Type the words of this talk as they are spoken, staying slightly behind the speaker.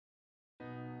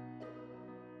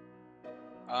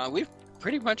We've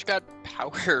pretty much got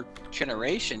power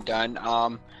generation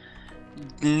done.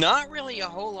 Not really a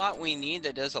whole lot we need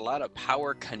that does a lot of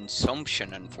power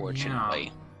consumption, unfortunately.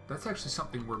 Yeah, that's actually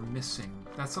something we're missing.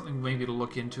 That's something maybe to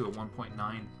look into at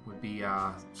 1.9 would be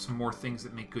some more things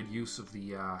that make good use of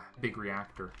the big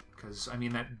reactor. Because, I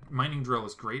mean, that mining drill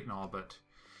is great and all, but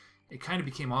it kind of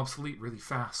became obsolete really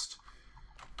fast.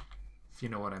 If you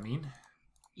know what I mean.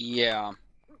 Yeah.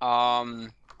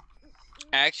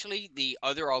 Actually, the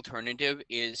other alternative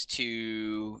is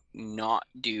to not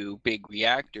do big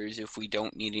reactors if we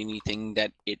don't need anything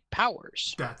that it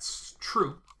powers. That's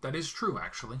true. That is true,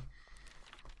 actually.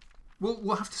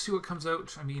 We'll have to see what comes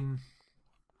out. I mean,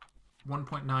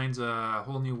 1.9's a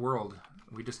whole new world.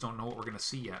 We just don't know what we're going to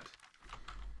see yet.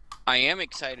 I am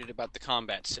excited about the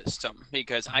combat system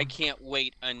because I can't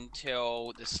wait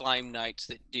until the Slime Knights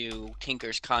that do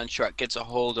Tinker's Construct gets a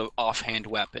hold of offhand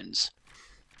weapons.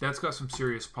 That's got some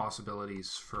serious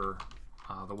possibilities for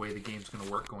the way the game's going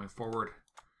to work going forward.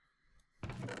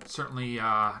 Certainly,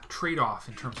 trade-off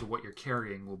in terms of what you're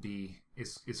carrying will be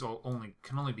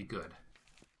can only be good.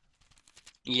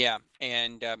 Yeah,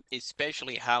 and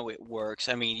especially how it works.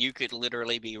 I mean, you could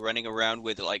literally be running around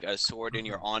with like a sword in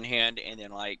your on hand and then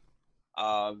like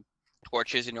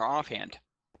torches in your offhand.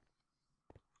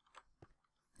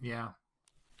 Yeah.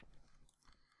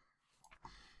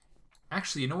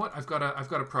 Actually, you know what? I've got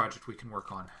a project we can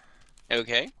work on.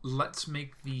 Okay. Let's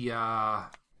make the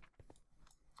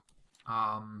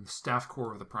staff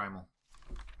core of the primal.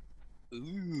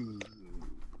 Ooh.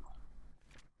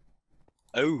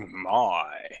 Oh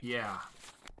my. Yeah.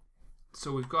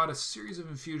 So we've got a series of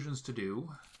infusions to do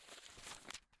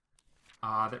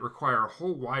that require a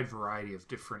whole wide variety of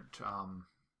different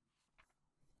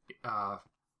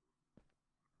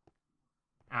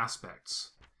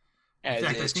aspects. As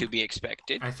is to be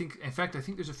expected. In fact, I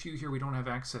think there's a few here we don't have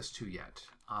access to yet.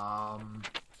 Let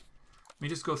me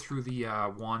just go through the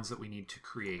wands that we need to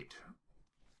create.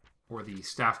 Or the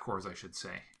staff cores, I should say.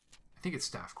 I think it's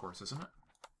staff cores, isn't it?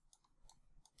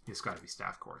 It's got to be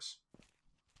staff cores.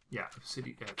 Yeah,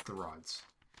 the rods.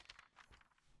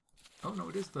 Oh, no,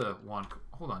 it is the wand.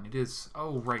 Hold on, it is...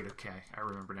 Oh, right, okay. I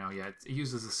remember now. Yeah, it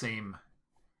uses the same...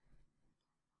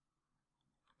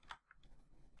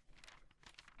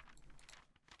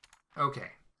 Okay.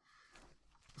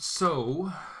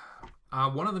 So,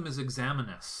 one of them is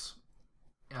Examinus.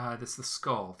 That's the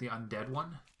skull, the undead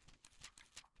one.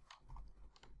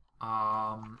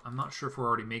 I'm not sure if we're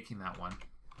already making that one.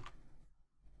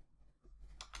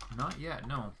 Not yet,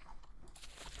 no.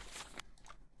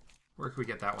 Where could we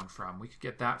get that one from? We could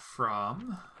get that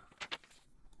from...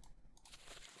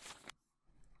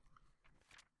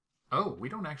 Oh, we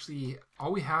don't actually...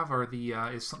 All we have are the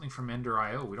is something from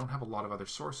Ender.io. We don't have a lot of other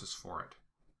sources for it.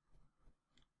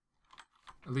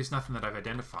 At least nothing that I've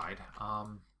identified.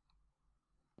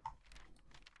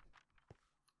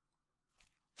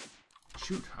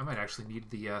 Shoot, I might actually need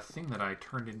the thing that I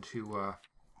turned into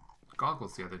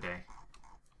goggles the other day.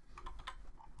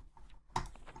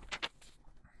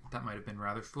 That might have been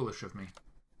rather foolish of me.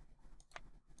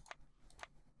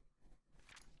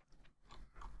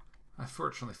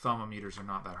 Unfortunately, thermometers are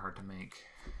not that hard to make.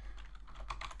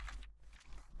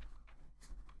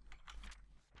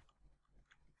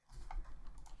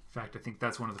 In fact, I think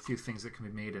that's one of the few things that can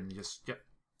be made and just... Yep.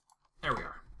 There we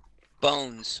are.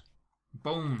 Bones.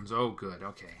 Bones. Oh, good.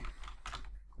 Okay.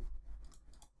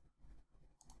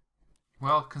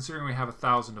 Well, considering we have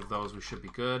 1,000 of those, we should be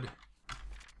good.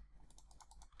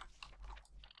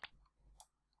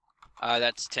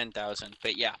 That's 10,000,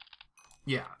 but yeah.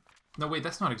 Yeah. No, wait,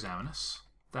 that's not Examinus.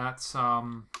 That's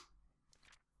Perdito.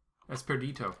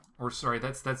 Or, sorry,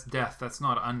 that's Death. That's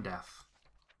not Undeath.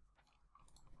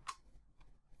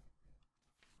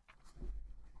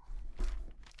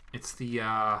 It's the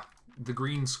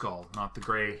green skull, not the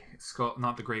gray skull,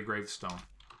 not the gray gravestone.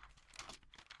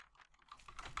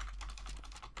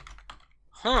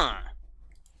 Huh.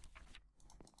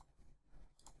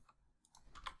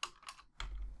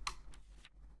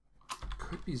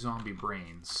 Could be zombie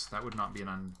brains. That would not be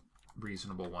an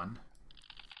unreasonable one.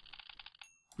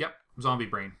 Yep, zombie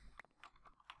brain.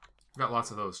 Got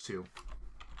lots of those too.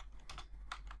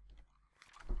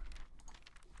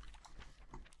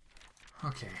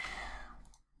 Okay.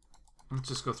 Let's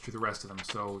just go through the rest of them.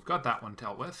 So we've got that one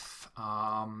dealt with.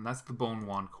 That's the bone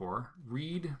wand core.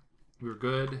 Reed, we were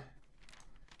good.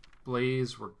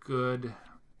 Blaze, we're good.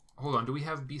 Hold on, do we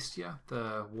have Bestia,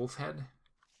 the wolf head?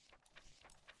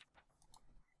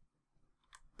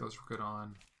 Those we're good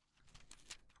on.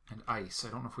 And ice.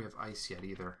 I don't know if we have ice yet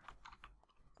either.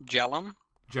 Gellum?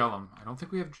 Gellum. I don't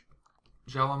think we have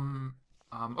Gellum.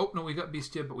 Oh, no, we got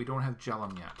Beastia, but we don't have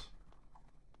Gellum yet.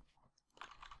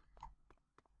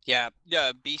 Yeah,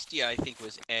 Beastia, I think,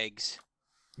 was eggs.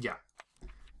 Yeah.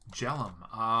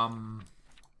 Gellum.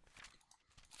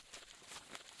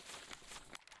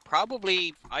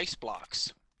 Probably ice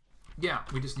blocks. Yeah,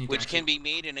 we just need which can be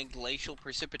made in a glacial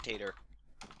precipitator.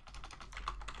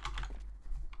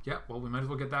 Yeah, well, we might as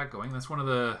well get that going. That's one of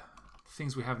the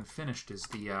things we haven't finished is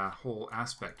the whole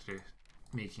aspect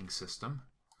making system.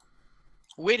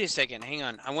 Wait a second, hang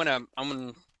on. I'm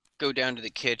gonna go down to the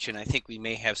kitchen. I think we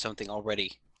may have something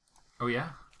already. Oh yeah?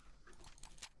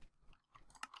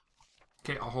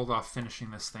 Okay, I'll hold off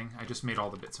finishing this thing. I just made all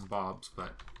the bits and bobs,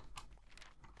 but...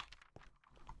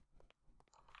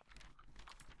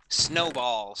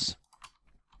 Snowballs.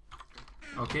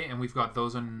 Okay, and we've got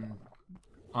those on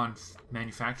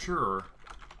manufacture, or...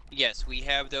 Yes, we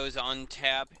have those on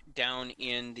tap down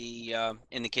in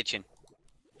the kitchen.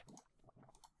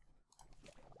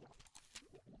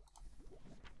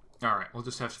 All right, we'll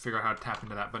just have to figure out how to tap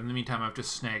into that. But in the meantime, I've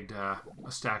just snagged a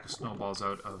stack of snowballs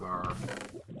out of our...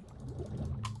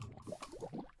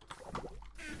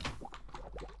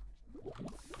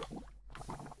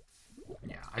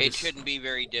 Yeah, it shouldn't be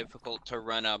very difficult to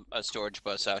run a storage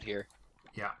bus out here.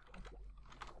 Yeah.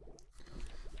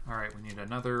 All right, we need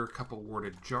another couple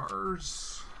warded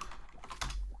jars.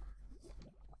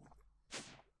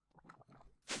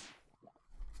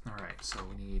 All right, so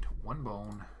we need one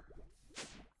bone.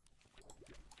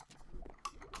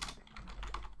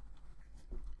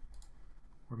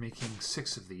 We're making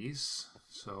 6 of these.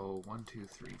 So 1, 2,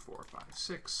 3, 4, 5,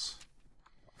 6.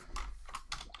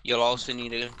 You'll also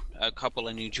need a couple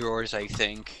of new drawers, I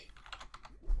think.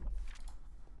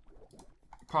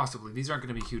 Possibly. These aren't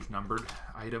going to be huge numbered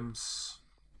items.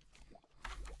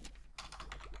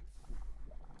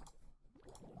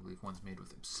 I believe one's made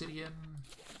with obsidian.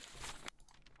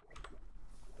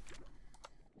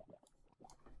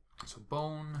 So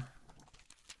bone,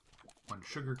 1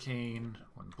 sugarcane,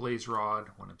 1 blaze rod,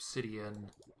 1 obsidian,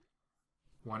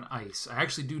 1 ice. I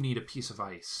actually do need a piece of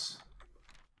ice,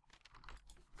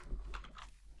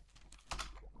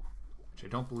 which I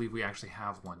don't believe we actually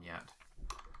have one yet.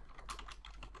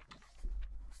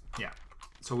 Yeah,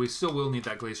 so we still will need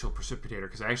that glacial precipitator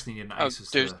because I actually need an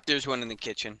ice. There's one in the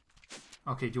kitchen.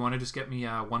 Okay, do you want to just get me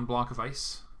 1 block of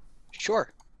ice?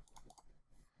 Sure.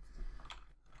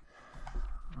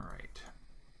 All right.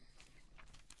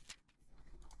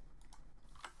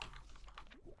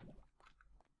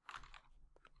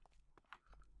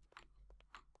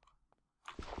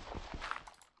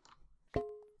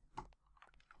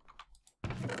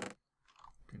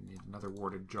 Gonna need another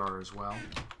warded jar as well.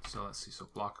 So let's see. So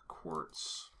block of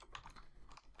quartz,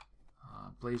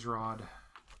 blaze rod,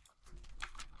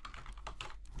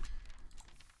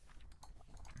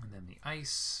 and then the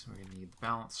ice. We're gonna need the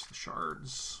balance, the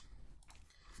shards,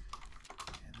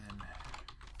 and then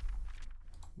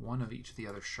 1 of each of the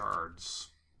other shards.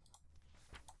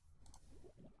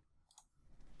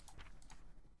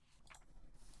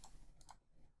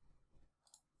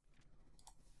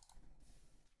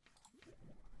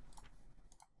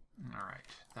 Alright,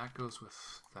 that goes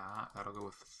with that. That'll go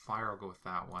with the fire, I'll go with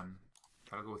that one.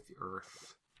 That'll go with the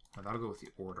earth. No, that'll go with the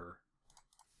order.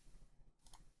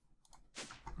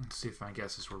 Let's see if my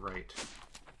guesses were right.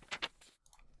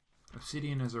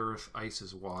 Obsidian is earth, ice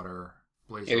is water.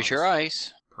 Blaze Here's your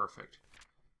ice. Perfect.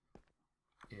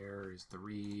 Air is the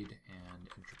reed, and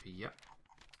entropy, yep.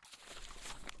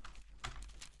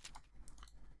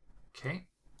 Okay.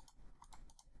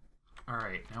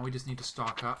 Alright, now we just need to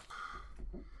stock up.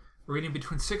 We're getting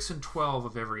between 6 and 12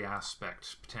 of every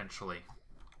aspect, potentially.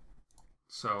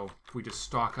 So if we just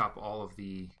stock up all of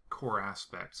the core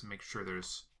aspects and make sure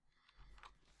there's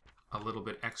a little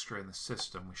bit extra in the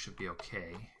system, we should be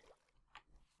okay.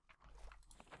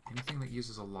 Anything that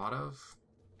uses a lot of?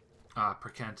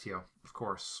 Percantio, of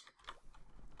course.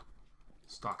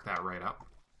 Stock that right up.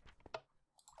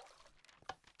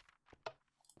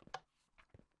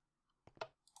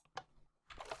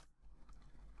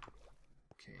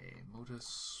 Okay,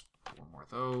 Motus, 4 more of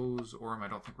those. Orm, I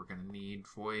don't think we're going to need.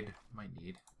 Void, might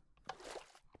need.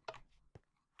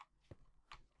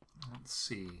 Let's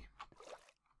see.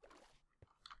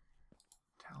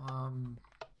 Talum.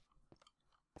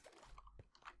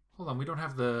 Hold on, we don't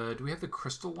have the... Do we have the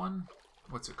crystal one?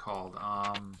 What's it called?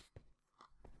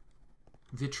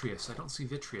 Vitreous. I don't see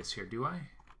Vitreous here, do I? At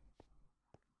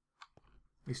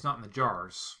least not in the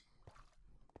jars.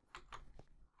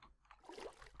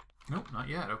 Nope, not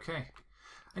yet. Okay.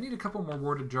 I need a couple more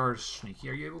warded jars, Shneeky.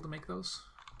 Are you able to make those?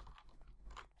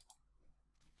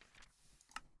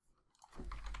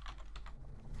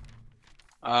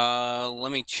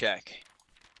 Let me check.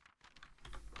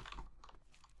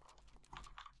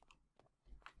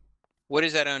 What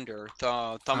is that under?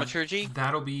 Thaumaturgy?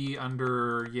 That'll be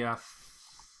under, yeah.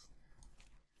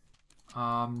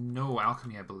 No,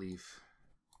 alchemy, I believe.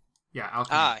 Yeah,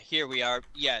 alchemy. Ah, here we are.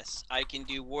 Yes, I can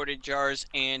do warded jars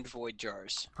and void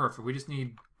jars. Perfect. We just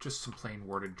need just some plain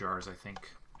warded jars, I think.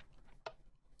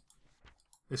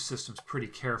 This system's pretty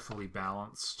carefully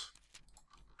balanced.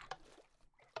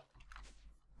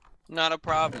 Not a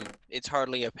problem. It's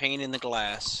hardly a pane in the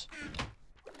glass.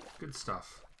 Good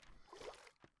stuff.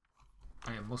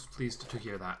 I am most pleased to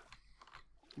hear that.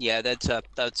 Yeah, that's a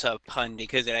pun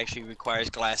because it actually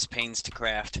requires glass panes to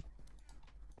craft.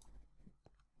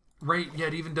 Right, yeah,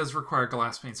 it even does require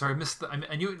glass panes. Sorry, I missed the...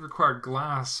 I knew it required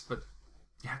glass, but...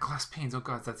 Yeah, glass panes. Oh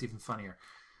god, that's even funnier.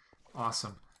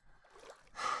 Awesome.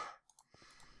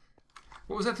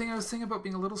 What was that thing I was saying about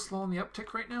being a little slow on the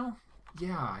uptick right now?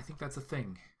 Yeah, I think that's a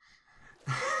thing.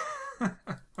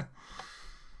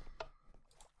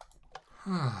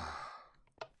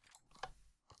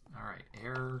 Alright,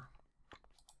 air...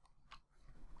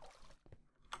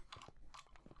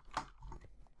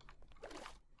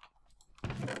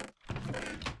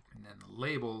 And then the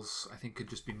labels, I think, could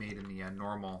just be made in the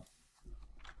normal.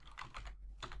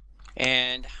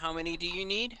 And how many do you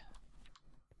need?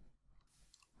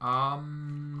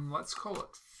 Let's call it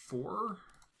 4.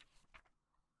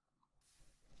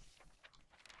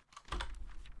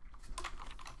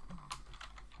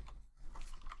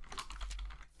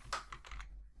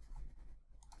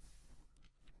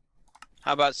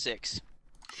 How about 6?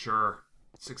 Sure.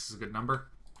 6 is a good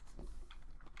number.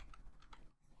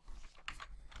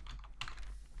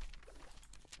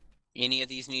 Any of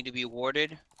these need to be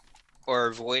warded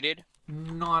or voided?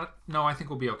 No, I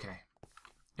think we'll be okay.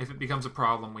 If it becomes a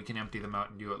problem, we can empty them out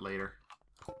and do it later.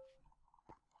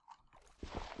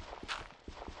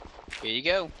 Here you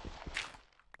go.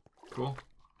 Cool.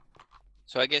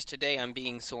 So I guess today I'm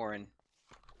being Soren.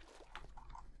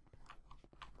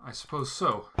 I suppose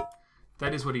so.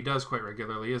 That is what he does quite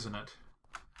regularly, isn't it?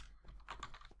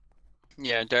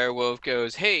 Yeah, Direwolf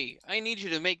goes, "Hey, I need you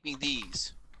to make me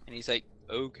these." And he's like,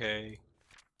 "Okay."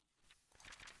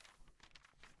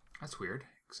 That's weird.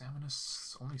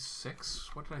 Examinus only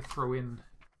 6? What did I throw in?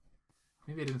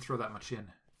 Maybe I didn't throw that much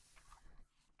in.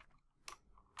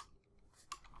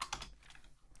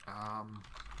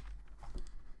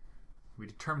 We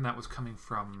determined that was coming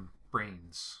from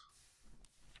brains.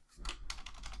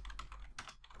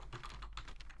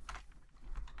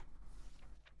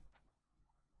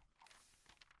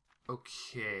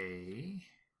 Okay.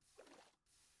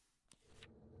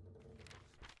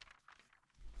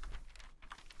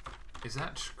 Is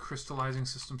that crystallizing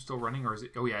system still running, or is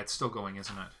it... Oh yeah, it's still going,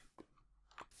 isn't it?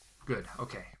 Good,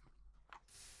 okay.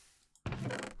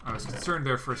 I was concerned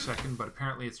there for a second, but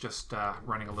apparently it's just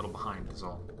running a little behind is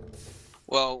all.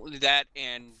 Well, that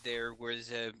and there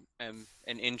was an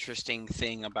interesting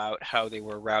thing about how they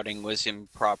were routing was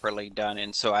improperly done,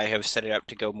 and so I have set it up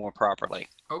to go more properly.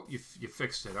 Oh, you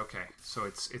fixed it. Okay, so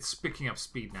it's picking up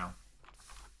speed now.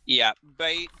 Yeah,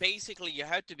 basically you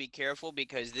have to be careful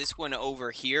because this one over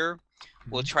here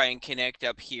will try and connect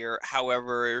up here.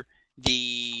 However,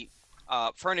 the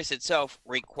furnace itself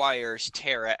requires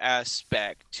Terra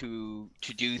aspect to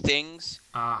do things,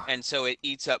 and so it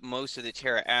eats up most of the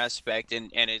Terra aspect,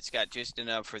 and it's got just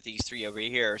enough for these 3 over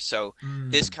here. So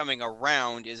this coming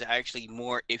around is actually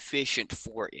more efficient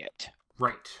for it.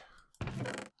 Right.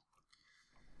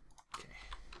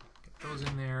 Those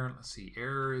in there. Let's see.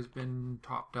 Air has been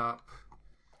topped up.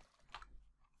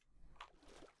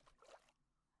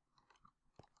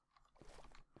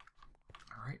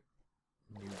 All right.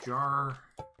 New jar.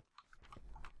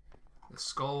 The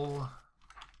skull.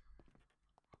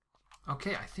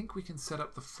 Okay, I think we can set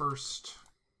up the first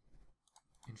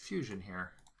infusion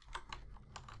here.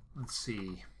 Let's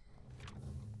see.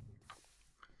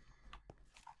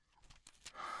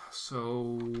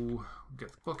 So,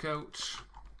 get the book out.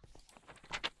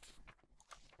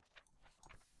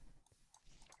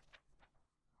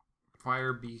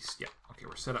 Fire beast. Yeah, okay,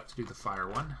 we're set up to do the fire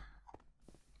one.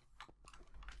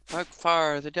 Like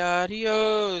fire the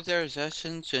daddy-o, there's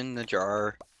essence in the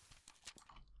jar.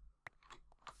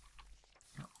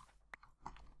 Yep.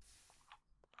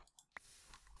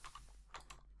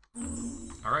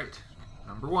 All right,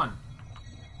 number 1.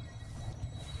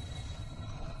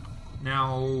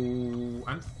 Now,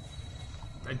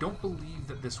 I don't believe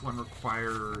that this one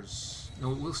requires...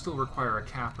 No, it will still require a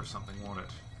cap or something, won't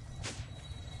it?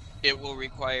 It will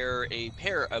require a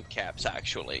pair of caps,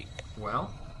 actually.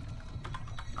 Well,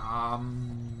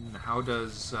 how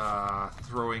does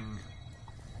throwing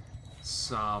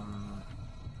some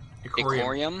Icorium?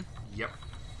 Icorium? Yep.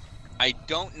 I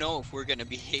don't know if we're going to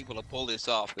be able to pull this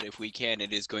off, but if we can,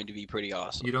 it is going to be pretty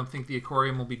awesome. You don't think the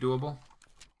aquarium will be doable?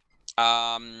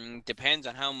 Depends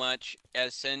on how much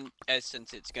essence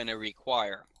it's going to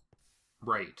require.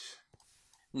 Right.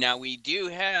 Now, we do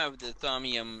have the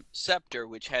Thaumium Scepter,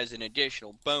 which has an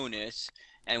additional bonus,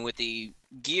 and with the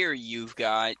gear you've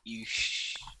got, you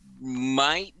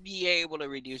might be able to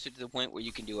reduce it to the point where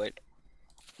you can do it,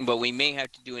 but we may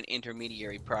have to do an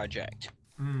intermediary project.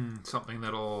 Something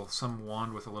some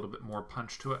wand with a little bit more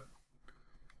punch to it.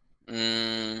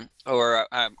 Or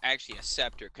actually a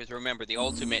scepter, because remember, the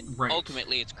Right.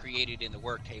 ultimately it's created in the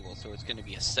work table, so it's going to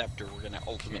be a scepter we're going to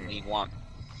ultimately want.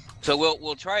 So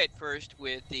we'll try it first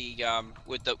with the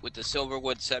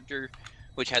Silverwood Scepter,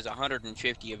 which has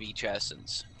 150 of each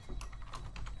essence.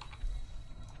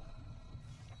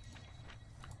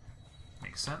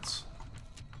 Makes sense.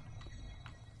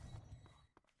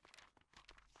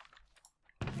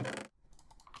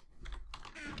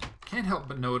 Can't help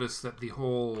but notice that the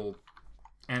whole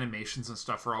animations and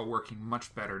stuff are all working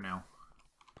much better now.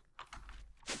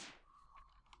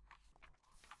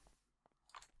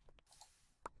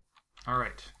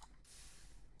 Alright.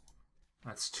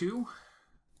 That's 2.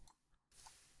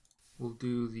 We'll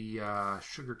do the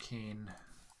sugarcane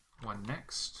one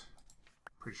next.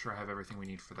 Pretty sure I have everything we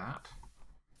need for that.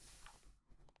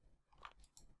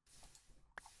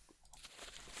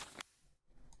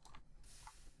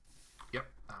 Yep,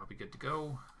 that'll be good to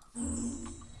go.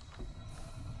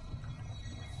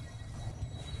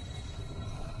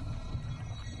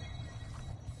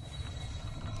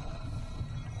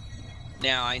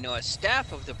 Now, I know a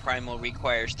staff of the Primal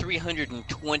requires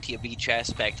 320 of each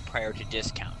aspect prior to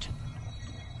discount.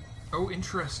 Oh,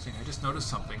 interesting. I just noticed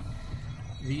something.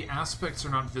 The aspects are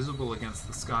not visible against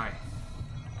the sky.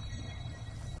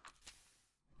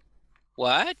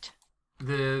 What?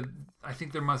 I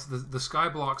think there must... The sky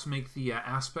blocks make the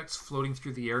aspects floating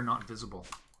through the air not visible.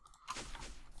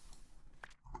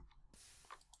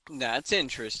 That's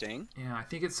interesting. Yeah, I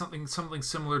think it's something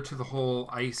similar to the whole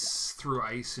ice through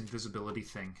ice invisibility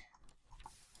thing.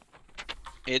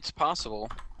 It's possible.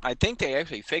 I think they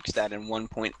actually fixed that in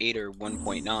 1.8 or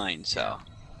 1.9, so... Yeah.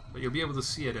 But you'll be able to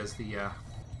see it as the...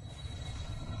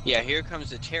 Yeah, here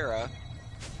comes the Terra.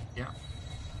 Yeah.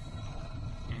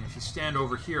 And if you stand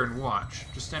over here and watch,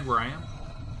 just stand where I am,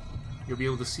 you'll be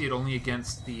able to see it only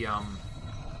against the...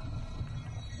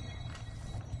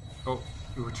 Oh,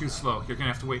 you were too slow. You're going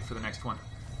to have to wait for the next one.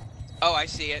 Oh, I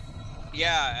see it.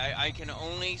 Yeah, I can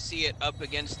only see it up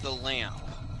against the lamp.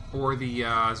 Or the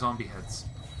zombie heads.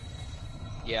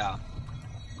 Yeah.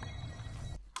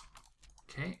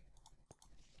 Okay.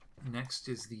 Next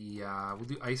is the... we'll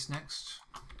do ice next.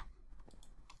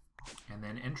 And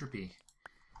then entropy.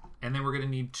 And then we're going to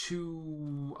need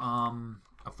 2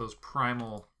 of those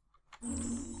primal...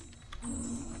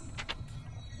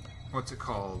 What's it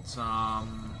called?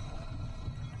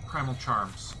 Primal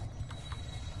charms.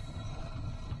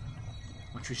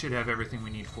 Which we should have everything we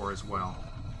need for as well.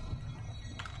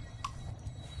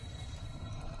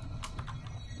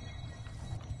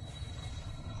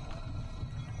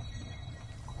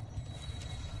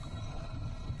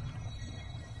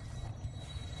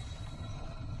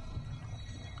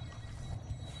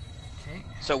 Okay.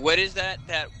 So what is that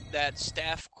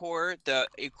staff core, the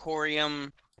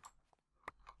Icorium?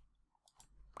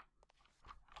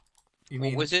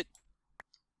 What was it?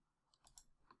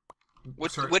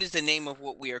 What is the name of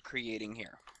what we are creating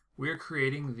here? We are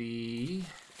creating the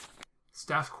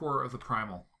staff core of the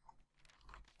primal.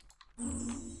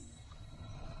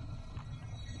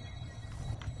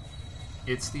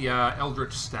 It's the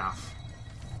Eldritch staff.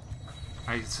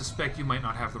 I suspect you might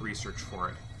not have the research for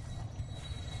it.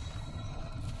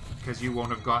 Because you won't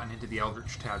have gotten into the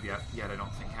Eldritch tab yet, I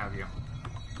don't think, have you?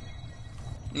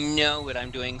 No, but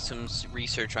I'm doing some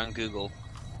research on Google.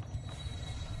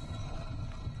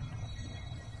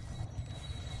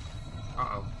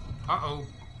 Uh-oh. Uh-oh.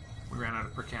 We ran out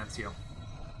of Percancio.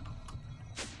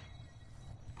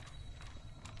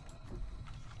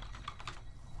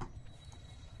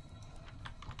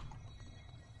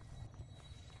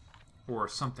 Or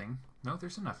something. No,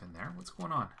 there's enough in there. What's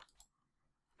going on?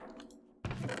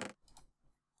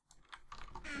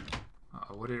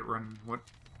 Uh-oh, what did it run?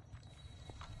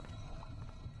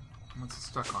 What's it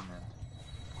stuck on then?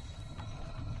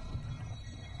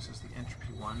 This is the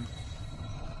entropy one.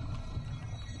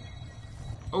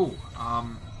 Oh,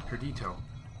 Perdito.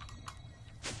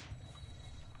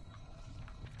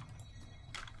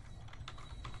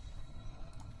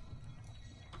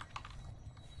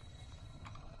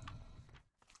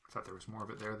 I thought there was more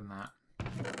of it there than that.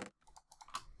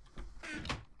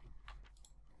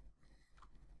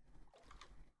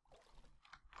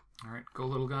 Alright, go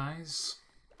little guys.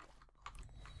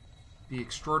 Be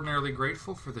extraordinarily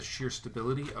grateful for the sheer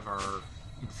stability of our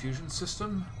infusion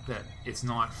system, that it's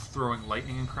not throwing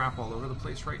lightning and crap all over the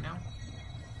place right now.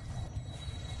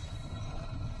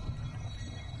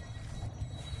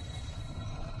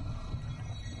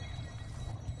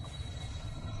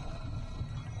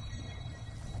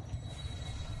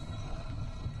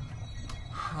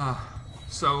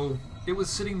 So, it was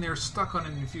sitting there stuck on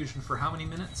an infusion for how many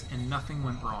minutes, and nothing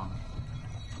went wrong.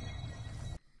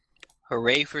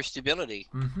 Hooray for stability.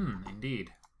 Mm-hmm, indeed.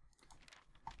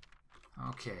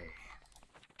 Okay.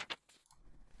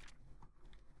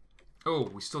 Oh,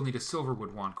 we still need a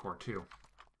silverwood wand core, too.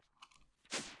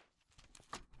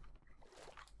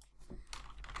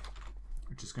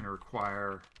 Which is going to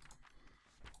require...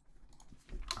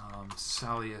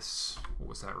 Salius... What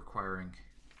was that requiring?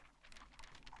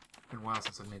 Been a while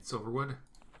since I've made silverwood.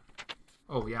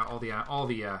 Oh yeah, all the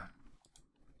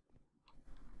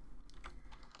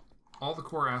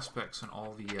core aspects and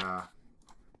all the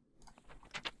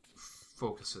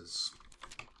focuses.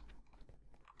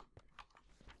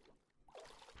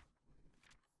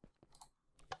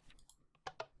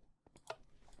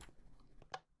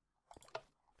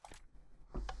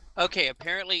 Okay,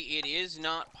 apparently it is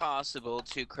not possible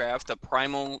to craft the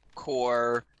primal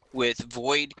core with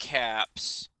void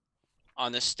caps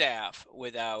on the staff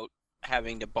without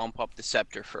having to bump up the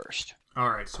scepter first.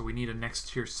 Alright, so we need a next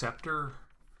tier scepter.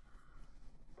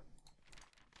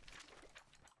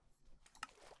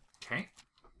 Okay.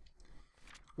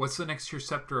 What's the next tier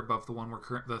scepter above the one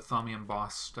we're the Thaumium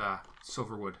embossed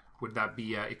silverwood? Would that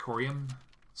be Icorium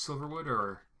silverwood,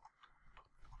 or...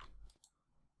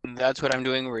 That's what I'm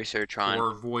doing research on.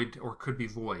 Or void, or could be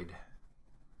void.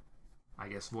 I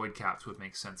guess void caps would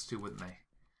make sense too, wouldn't they?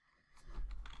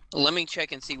 Let me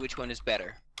check and see which one is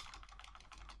better.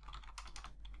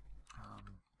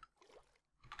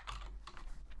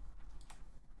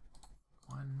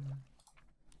 One,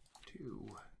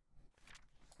 two.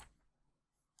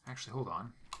 Actually, hold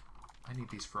on. I need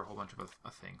these for a whole bunch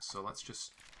of things, so let's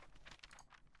just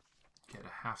get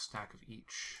a half stack of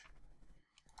each.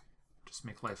 Just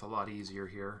make life a lot easier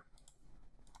here.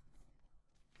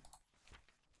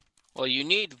 Well, you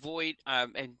need void,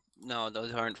 and no,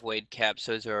 those aren't void caps.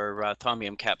 Those are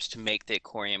Thaumium caps to make the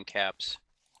Icorium caps.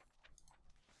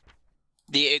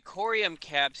 The Icorium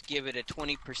caps give it a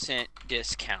 20%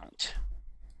 discount.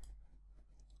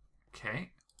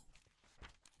 Okay.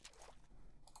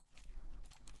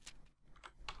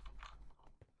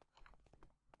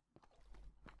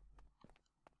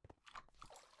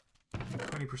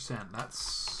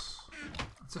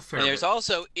 That's a fair And there's bit.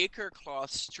 also Ichor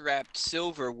cloth strapped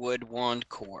silverwood wand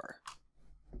core.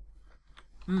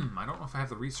 I don't know if I have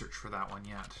the research for that one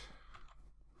yet.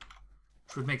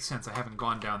 Which would make sense. I haven't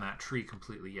gone down that tree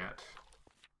completely yet.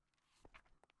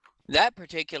 That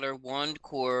particular wand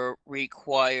core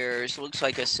requires, looks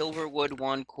like a silverwood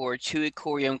wand core, 2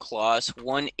 Icorium cloths,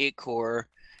 1 Ichor,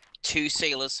 2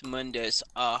 Salus Mundus,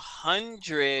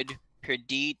 100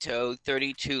 Perdito,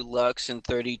 32 Lux, and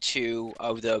 32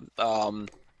 of the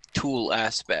tool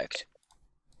aspect.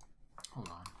 Hold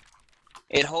on.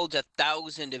 It holds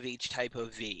 1,000 of each type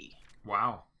of V.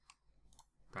 Wow.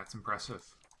 That's impressive.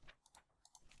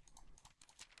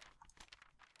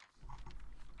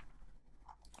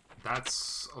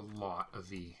 That's a lot of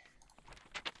V.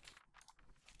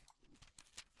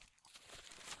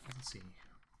 Let's see.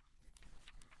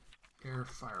 Air,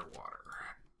 fire, water.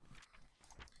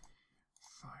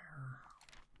 Fire,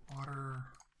 water.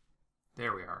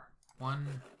 There we are. 1,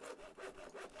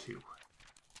 2.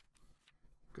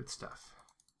 Good stuff.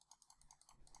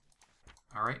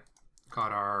 Alright.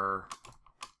 Got our...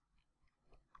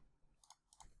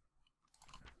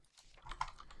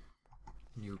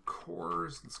 new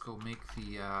cores. Let's go make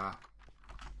the...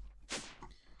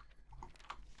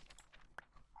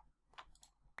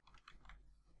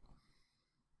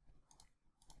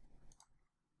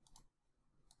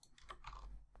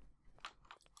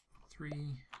 3,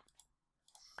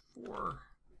 4.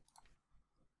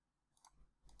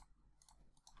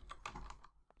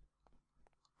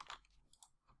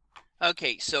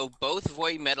 Okay, so both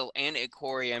Void Metal and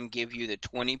Icorium give you the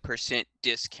 20%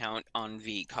 discount on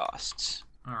V costs.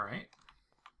 Alright.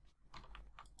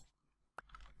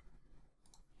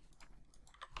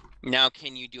 Now,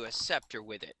 can you do a scepter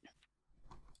with it?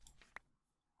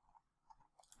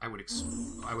 I would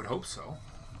hope so.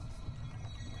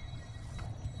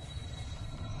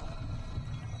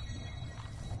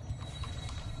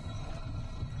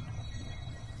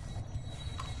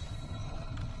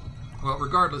 Well,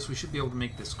 regardless, we should be able to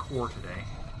make this core today.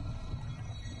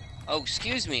 Oh,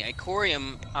 excuse me,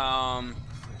 Icorium,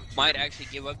 might actually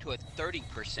give up to a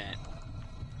 30%.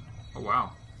 Oh,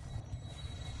 wow.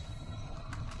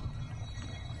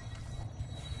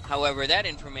 However, that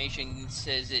information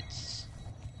says it's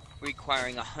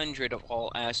requiring 100 of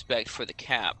all aspects for the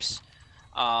caps.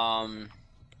 And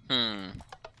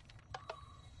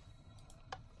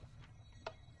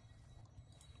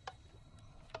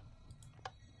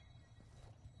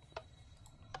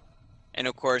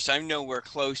of course, I'm nowhere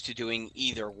close to doing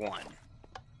either one.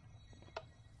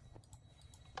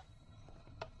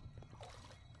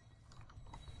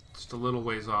 Just a little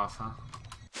ways off, huh?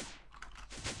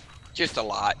 Just a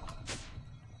lot.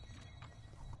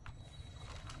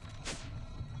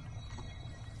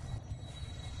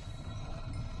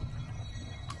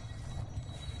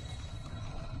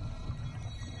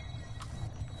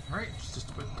 All right, just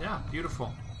a bit, yeah,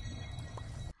 beautiful.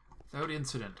 Without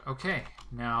incident. Okay,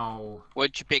 now...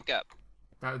 What'd you pick up?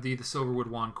 That would be the Silverwood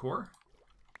Wand Core.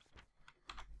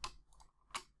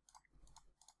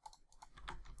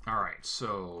 Alright,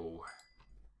 so...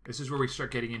 This is where we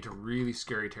start getting into really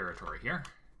scary territory here.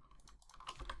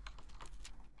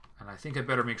 And I think I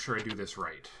better make sure I do this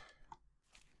right.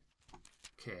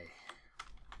 Okay.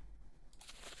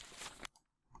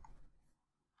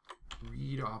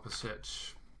 Read opposite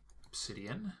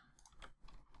obsidian.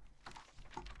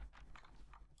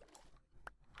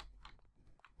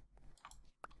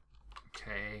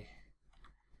 Okay.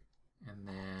 And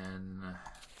then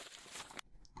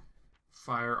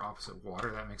fire opposite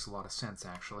water. That makes a lot of sense,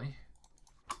 actually.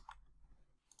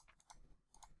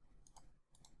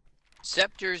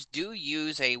 Scepters do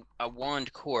use a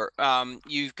wand core.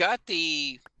 You've got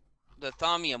the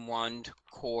Thaumium wand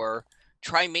core.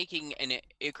 Try making an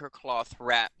ichor cloth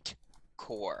wrapped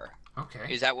core.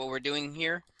 Okay. Is that what we're doing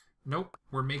here? Nope.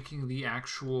 We're making the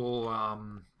actual.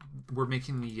 We're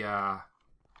making the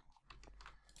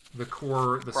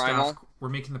core. The primal? staff. We're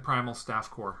making the primal staff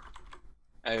core.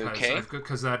 Okay.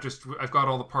 Because I've got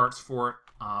all the parts for it.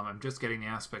 I'm just getting the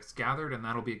aspects gathered, and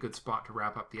that'll be a good spot to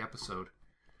wrap up the episode.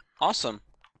 Awesome.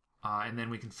 And then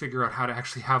we can figure out how to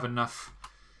actually have enough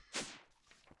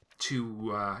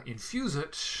to infuse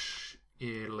it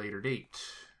at a later date,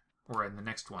 or in the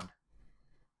next one.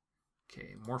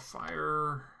 Okay, more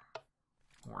fire,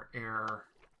 more air,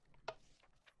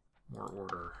 more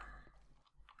order.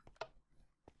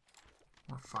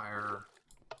 More fire,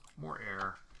 more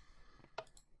air,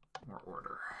 more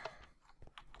order.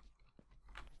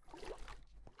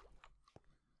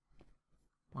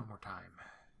 One more time.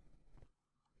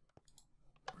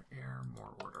 More air,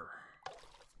 more order.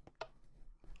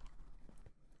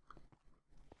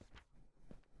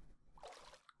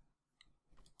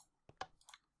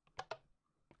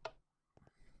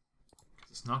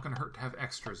 It's not going to hurt to have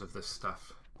extras of this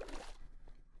stuff.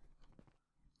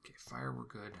 Okay, fire we're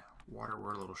good. Water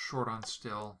we're a little short on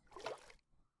still.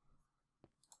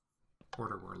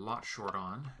 Order we're a lot short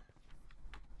on.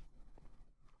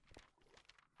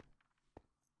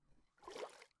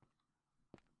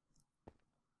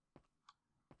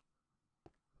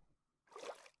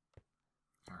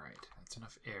 Alright, that's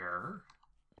enough air.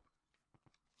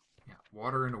 Yeah,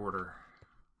 water and order.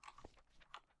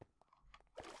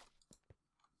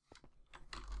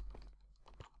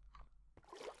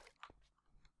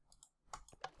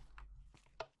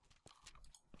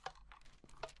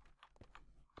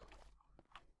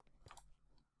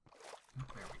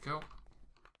 There we go.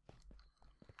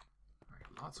 Alright,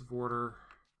 lots of order.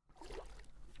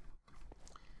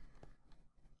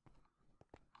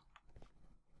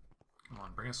 Come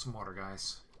on, bring us some water,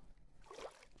 guys.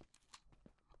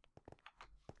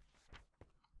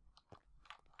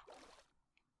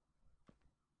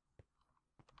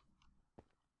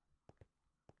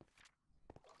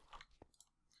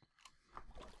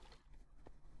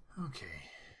 Okay.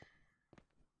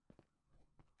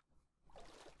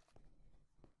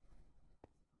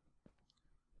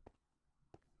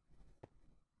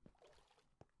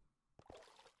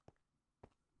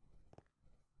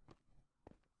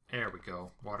 There we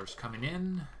go. Water's coming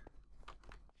in.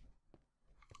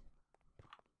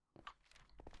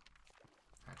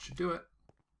 That should do it.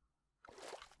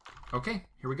 Okay,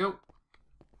 here we go.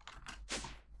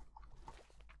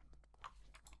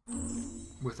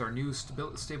 With our new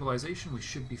stabilization, we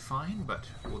should be fine, but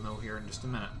we'll know here in just a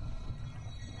minute.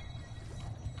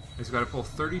 We've got to pull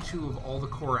 32 of all the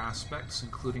core aspects,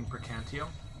 including Percantio.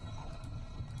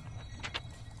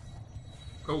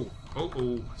 Oh,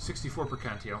 64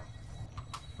 Percantio,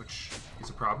 which is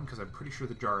a problem because I'm pretty sure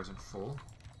the jar isn't full.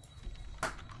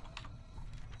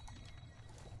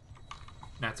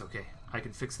 That's okay. I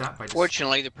can fix that by just...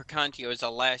 Fortunately, the Percantio is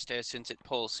the last essence it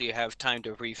pulls, so you have time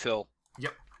to refill.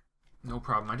 Yep. No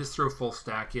problem. I just throw a full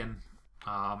stack in.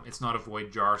 It's not a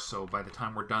void jar, so by the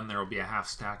time we're done, there will be a half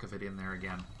stack of it in there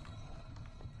again.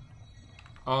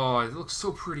 Oh, it looks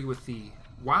so pretty with the...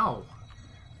 Wow!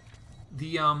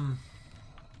 The,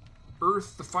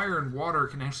 earth, the fire, and water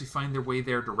can actually find their way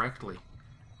there directly.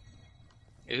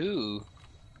 Ooh.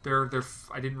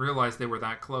 I didn't realize they were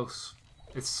that close.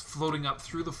 It's floating up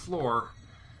through the floor.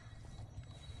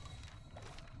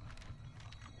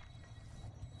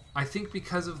 I think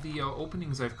because of the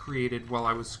openings I've created while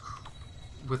I was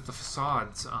with the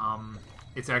facades,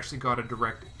 it's actually got a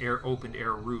direct open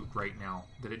air route right now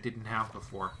that it didn't have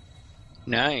before.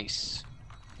 Nice.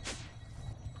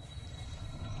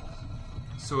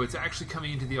 So it's actually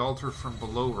coming into the altar from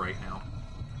below right now.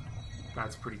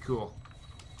 That's pretty cool.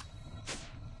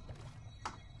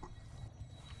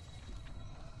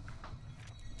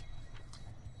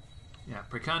 Yeah,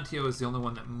 Precantio is the only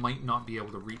one that might not be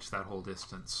able to reach that whole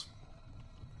distance.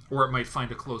 Or it might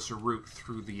find a closer route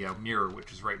through the mirror,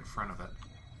 which is right in front of it.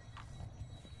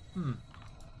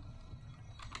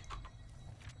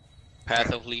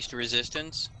 Path of least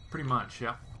resistance? Pretty much,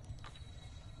 yeah.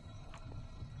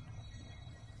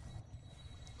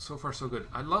 So far, so good.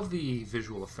 I love the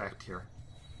visual effect here.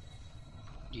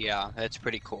 Yeah, that's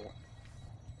pretty cool.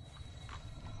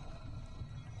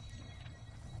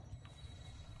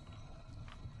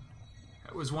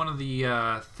 It was one of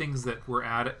the things that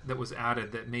was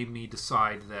added that made me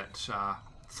decide that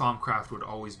Thaumcraft would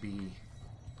always be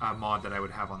a mod that I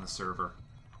would have on the server.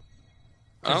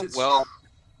 Oh, well,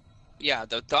 yeah,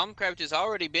 the Thaumcraft has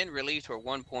already been released for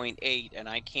 1.8, and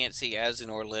I can't see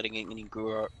Azinor letting any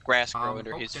grass grow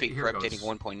under his feet for updating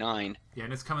 1.9. Yeah,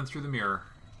 and it's coming through the mirror,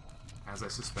 as I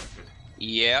suspected.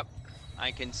 Yep,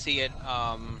 I can see it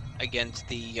against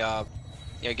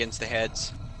the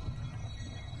heads.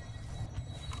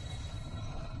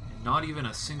 Not even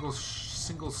a single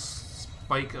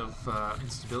spike of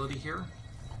instability here.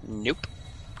 Nope.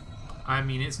 I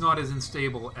mean, it's not as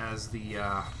unstable as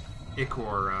the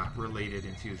Ichor related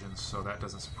infusions, so that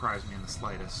doesn't surprise me in the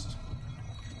slightest.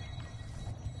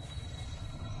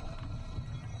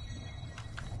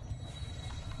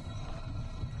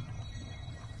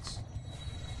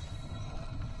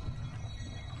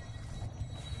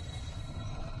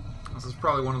 This is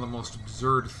probably one of the most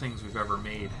absurd things we've ever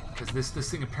made, because this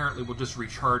thing apparently will just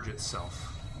recharge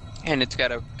itself. And it's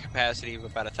got a capacity of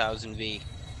about 1,000 V.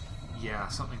 Yeah,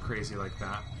 something crazy like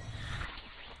that.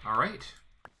 Alright.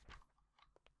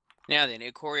 Now then,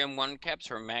 Icorium 1 caps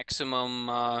for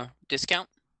maximum discount?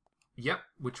 Yep,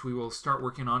 which we will start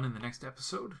working on in the next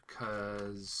episode,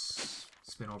 because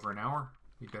it's been over an hour.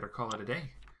 We better call it a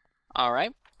day.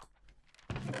 Alright.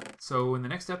 So in the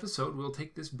next episode, we'll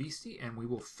take this beastie and we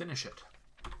will finish it.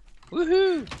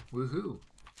 Woohoo! Woohoo!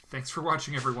 Thanks for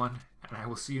watching, everyone, and I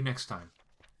will see you next time.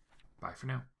 Bye for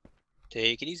now.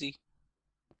 Take it easy.